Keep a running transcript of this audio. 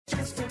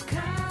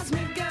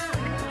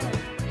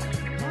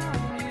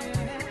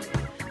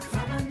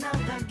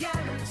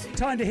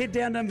Time to head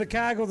down to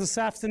Invercargill this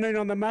afternoon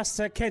on the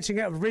muster, catching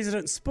up with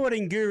resident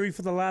sporting guru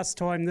for the last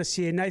time this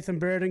year, Nathan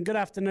Burdon. Good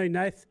afternoon,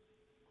 Nath.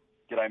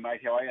 G'day, mate.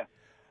 How are you?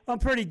 I'm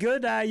pretty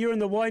good. You're in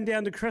the wind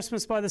down to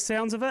Christmas by the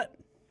sounds of it.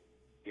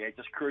 Yeah,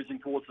 just cruising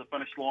towards the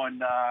finish line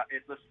at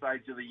this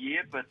stage of the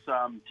year. But,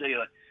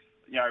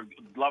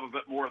 love a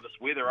bit more of this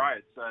weather, eh?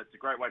 It's a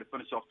great way to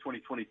finish off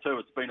 2022.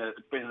 It's been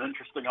an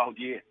interesting old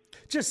year.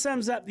 Just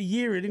sums up the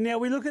year, really. Now,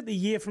 we look at the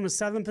year from a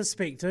southern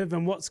perspective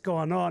and what's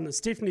gone on. It's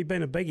definitely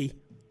been a biggie.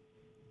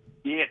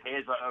 Yeah, it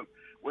has.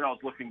 When I was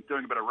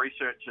doing a bit of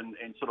research and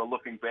sort of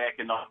looking back,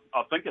 and I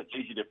think it's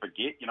easy to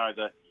forget,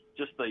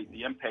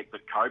 the impact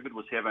that COVID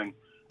was having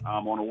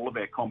on all of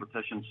our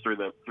competitions through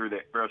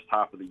that first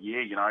half of the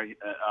year.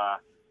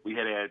 We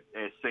had our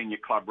senior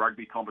club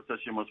rugby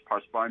competition was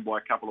postponed by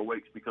a couple of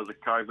weeks because of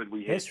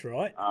COVID. That's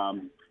right.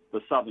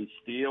 The Southern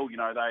Steel,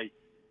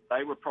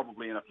 they were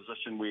probably in a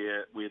position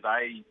where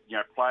they,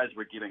 players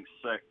were getting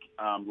sick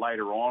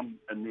later on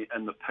in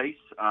the piece.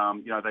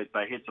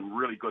 They had some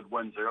really good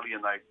wins early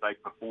and they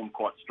performed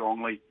quite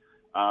strongly.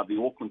 The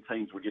Auckland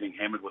teams were getting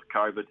hammered with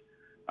COVID,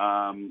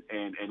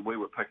 and we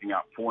were picking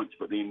up points,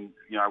 but then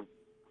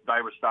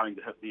they were starting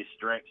to hit their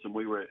straps, and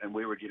we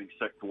were getting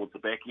sick towards the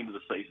back end of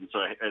the season. So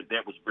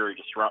that was very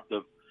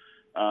disruptive.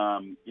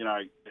 When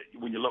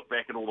you look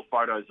back at all the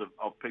photos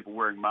of people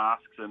wearing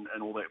masks and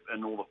all that,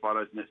 and all the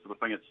photos and that sort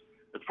of thing,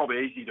 it's probably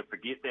easy to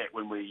forget that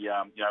when we're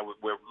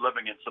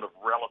living in sort of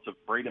relative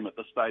freedom at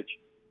this stage.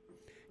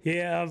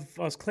 Yeah,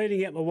 I was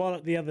cleaning out my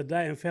wallet the other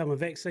day and found my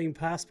vaccine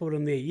passport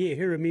in there. Yeah,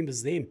 who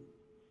remembers them?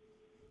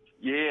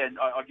 Yeah, and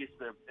I guess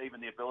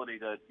even the ability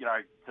to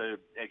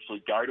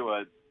actually go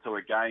to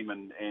a game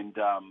and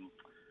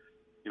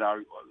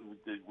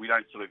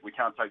we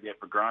can't take that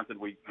for granted.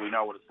 We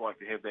know what it's like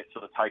to have that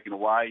sort of taken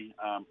away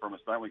from us,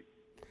 don't we?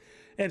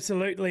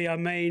 Absolutely. I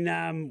mean,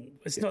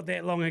 it's not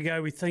that long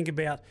ago we think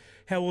about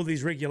how all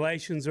these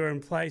regulations are in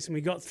place and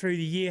we got through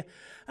the year.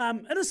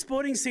 In a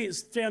sporting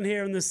sense down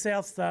here in the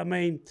south, I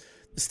mean,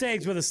 the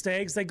Stags were the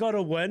Stags. They got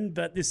a win,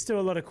 but there's still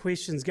a lot of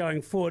questions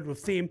going forward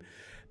with them.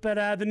 But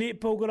the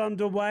netball got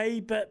underway.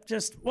 But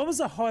just what was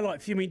the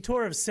highlight for you? I mean,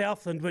 Tour of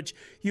Southland, which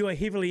you are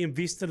heavily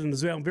invested in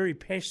as well, I'm very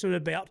passionate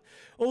about.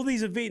 All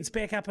these events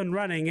back up and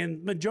running,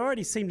 and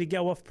majority seem to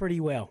go off pretty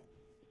well.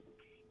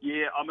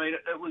 Yeah, I mean,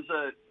 it was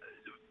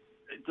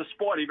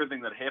despite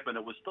everything that happened,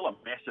 it was still a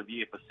massive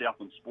year for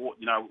Southland sport.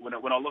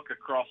 When I look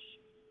across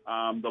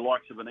the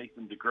likes of an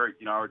Ethan de Groot,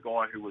 a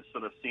guy who was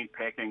sort of sent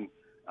packing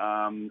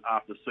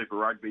after Super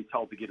Rugby,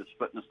 told to get his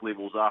fitness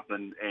levels up,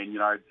 and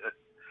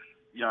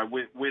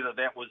whether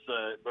that was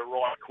the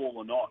right call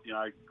or not,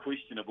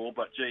 questionable.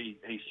 But gee,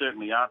 he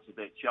certainly answered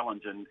that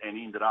challenge and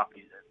ended up,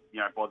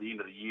 by the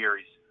end of the year,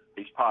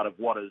 he's part of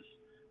what is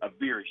a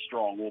very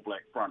strong All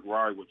Black front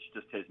row, which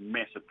just has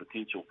massive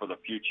potential for the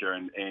future.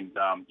 And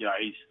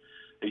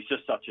he's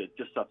just such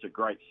a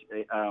great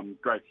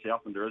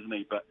Southlander, isn't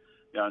he? But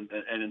and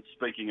in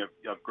speaking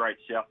of great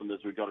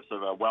Southlanders, we've got a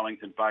sort of a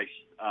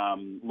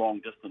Wellington-based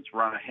long distance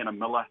runner, Hannah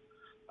Miller.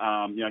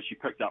 She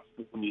picked up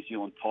 4 New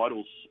Zealand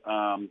titles,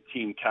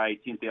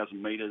 10K,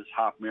 10,000 metres,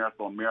 half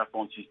marathon.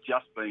 She's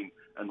just been,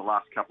 in the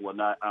last couple of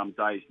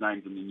days,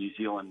 named in the New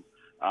Zealand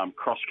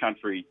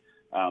cross-country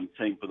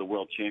team for the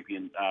World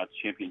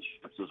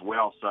Championships as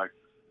well. So,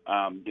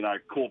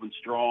 Corbin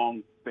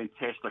Strong,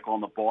 fantastic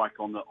on the bike,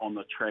 on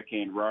the track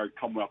and road,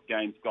 Commonwealth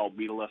Games gold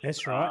medalist.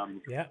 That's right,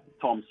 yeah.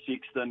 Tom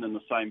Sexton in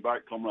the same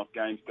boat, Commonwealth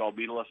Games gold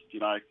medalist.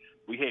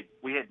 We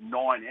had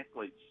 9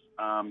 athletes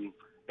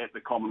at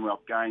the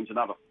Commonwealth Games,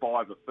 another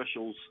 5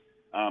 officials,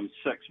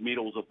 6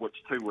 medals, of which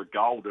 2 were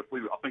gold.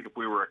 I think if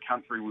we were a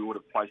country, we would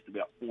have placed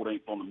about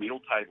 14th on the medal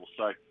table.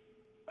 So,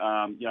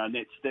 and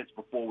that's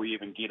before we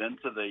even get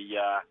into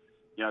the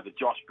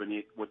Josh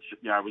Burnett, which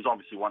was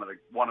obviously one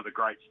of the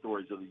great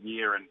stories of the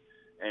year,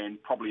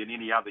 and probably in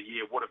any other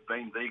year would have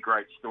been the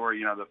great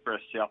story. The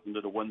first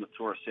Southlander to win the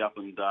Tour of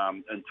Southland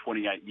in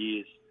 28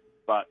 years.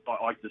 But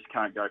I just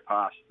can't go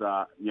past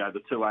the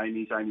 2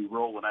 Amy's, Amy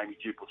Rule and Amy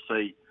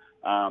Duplessis.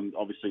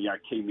 Obviously,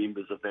 key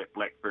members of that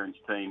Black Ferns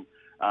team,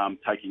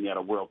 taking out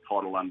a world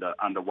title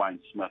under Wayne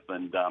Smith,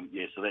 and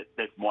so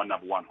that's my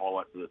number one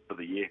highlight for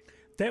the year.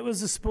 That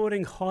was the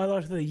sporting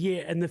highlight of the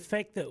year, and the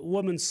fact that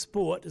women's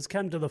sport has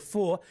come to the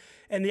fore.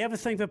 And the other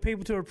thing for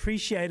people to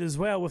appreciate as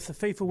well, with the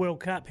FIFA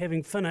World Cup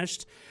having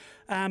finished,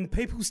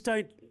 people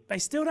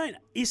still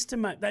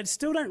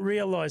don't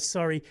realise,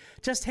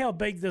 just how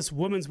big this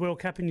Women's World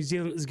Cup in New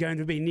Zealand is going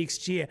to be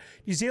next year.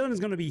 New Zealand is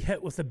going to be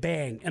hit with a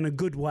bang in a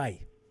good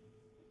way.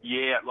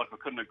 Yeah, look, I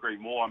couldn't agree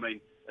more. I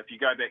mean, if you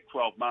go back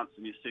 12 months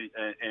and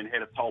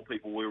had told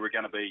people we were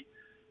going to be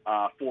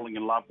falling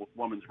in love with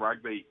women's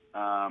rugby,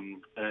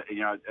 in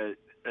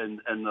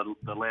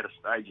the latter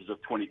stages of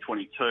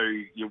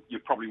 2022, you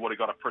probably would have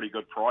got a pretty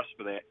good price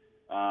for that.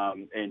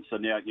 And so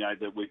now,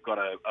 that we've got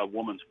a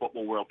Women's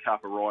Football World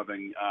Cup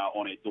arriving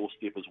on our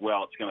doorstep as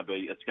well. It's going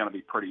to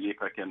be pretty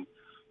epic, and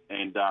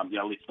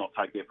let's not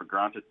take that for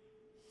granted.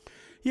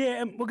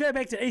 Yeah, and we'll go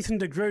back to Ethan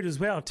de Groot as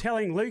well.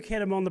 Telling Luke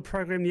had him on the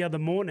program the other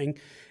morning,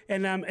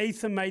 and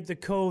Ethan made the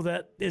call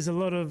that there's a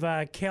lot of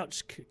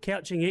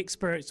couching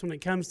experts when it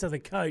comes to the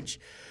coach,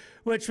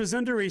 which was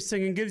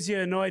interesting and gives you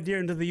an idea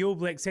into the All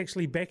Blacks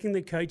actually backing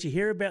the coach. You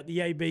hear about the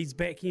ABs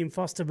backing and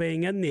Foster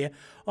being in there.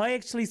 I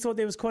actually thought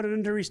that was quite an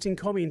interesting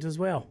comment as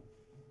well.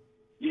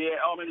 Yeah,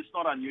 I mean, it's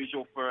not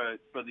unusual for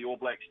the All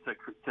Blacks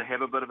to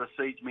have a bit of a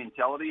siege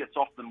mentality. It's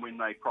often when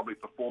they probably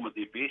perform at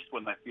their best,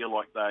 when they feel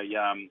like they're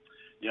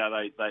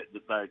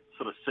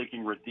sort of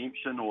seeking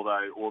redemption, or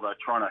they're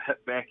trying to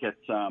hit back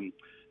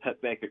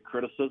at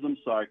criticism.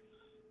 So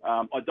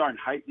I don't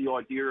hate the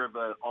idea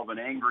of an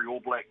angry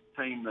All Black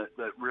team that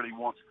really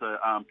wants to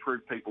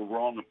prove people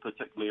wrong, and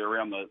particularly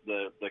around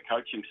the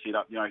coaching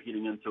setup.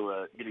 Heading into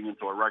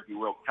a Rugby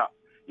World Cup.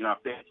 If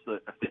that's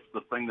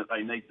the thing that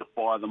they need to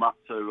fire them up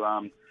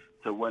to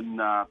win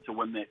that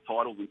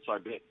title, then so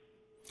be it.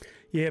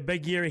 Yeah,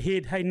 big year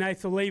ahead. Hey,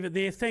 Nath, we'll leave it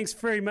there. Thanks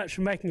very much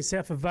for making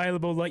yourself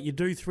available like you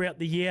do throughout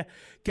the year.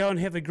 Go and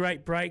have a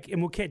great break, and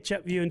we'll catch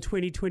up with you in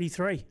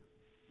 2023.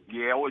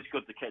 Yeah, always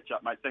good to catch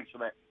up, mate. Thanks for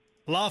that.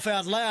 Laugh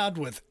out loud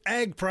with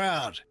Ag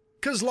Proud,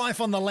 because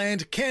life on the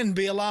land can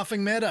be a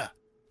laughing matter.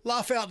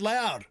 Laugh out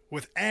loud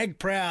with Ag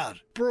Proud,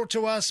 brought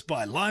to us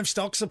by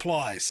Livestock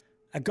Supplies.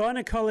 A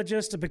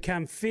gynecologist had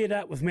become fed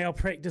up with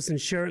malpractice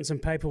insurance and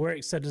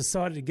paperwork, so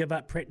decided to give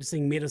up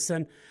practicing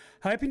medicine.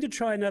 Hoping to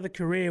try another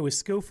career where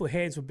skillful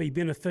hands would be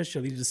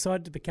beneficial, he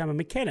decided to become a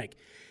mechanic.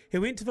 He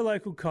went to the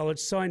local college,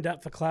 signed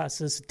up for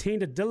classes,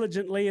 attended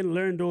diligently and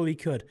learned all he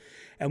could.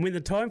 And when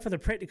the time for the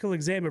practical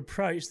exam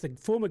approached, the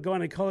former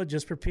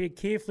gynecologist prepared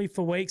carefully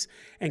for weeks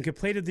and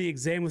completed the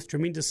exam with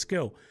tremendous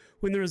skill.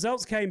 When the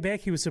results came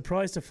back, he was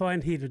surprised to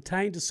find he had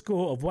attained a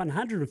score of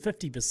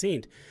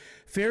 150%.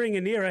 Fearing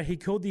an error, he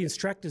called the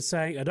instructor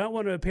saying, "I don't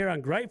want to appear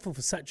ungrateful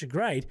for such a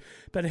grade,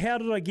 but how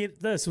did I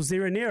get this? Was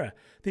there an error?"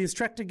 The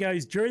instructor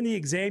goes, "During the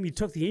exam, you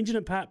took the engine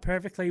apart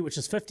perfectly, which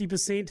is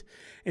 50%,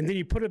 and then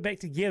you put it back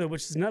together,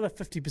 which is another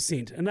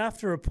 50%. And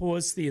after a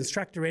pause, the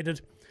instructor added,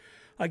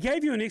 "I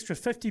gave you an extra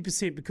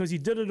 50% because you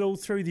did it all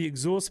through the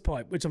exhaust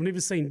pipe, which I've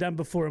never seen done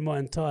before in my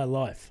entire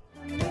life."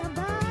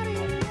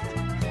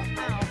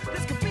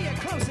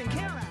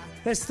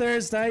 That's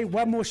Thursday.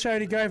 One more show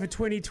to go for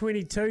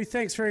 2022.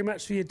 Thanks very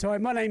much for your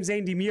time. My name's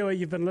Andy Muir.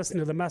 You've been listening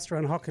to the Muster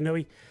on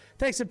Hokanui.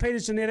 Thanks to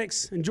Peter's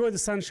Genetics. Enjoy the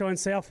sunshine,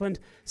 Southland.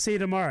 See you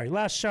tomorrow.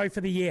 Last show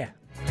for the year.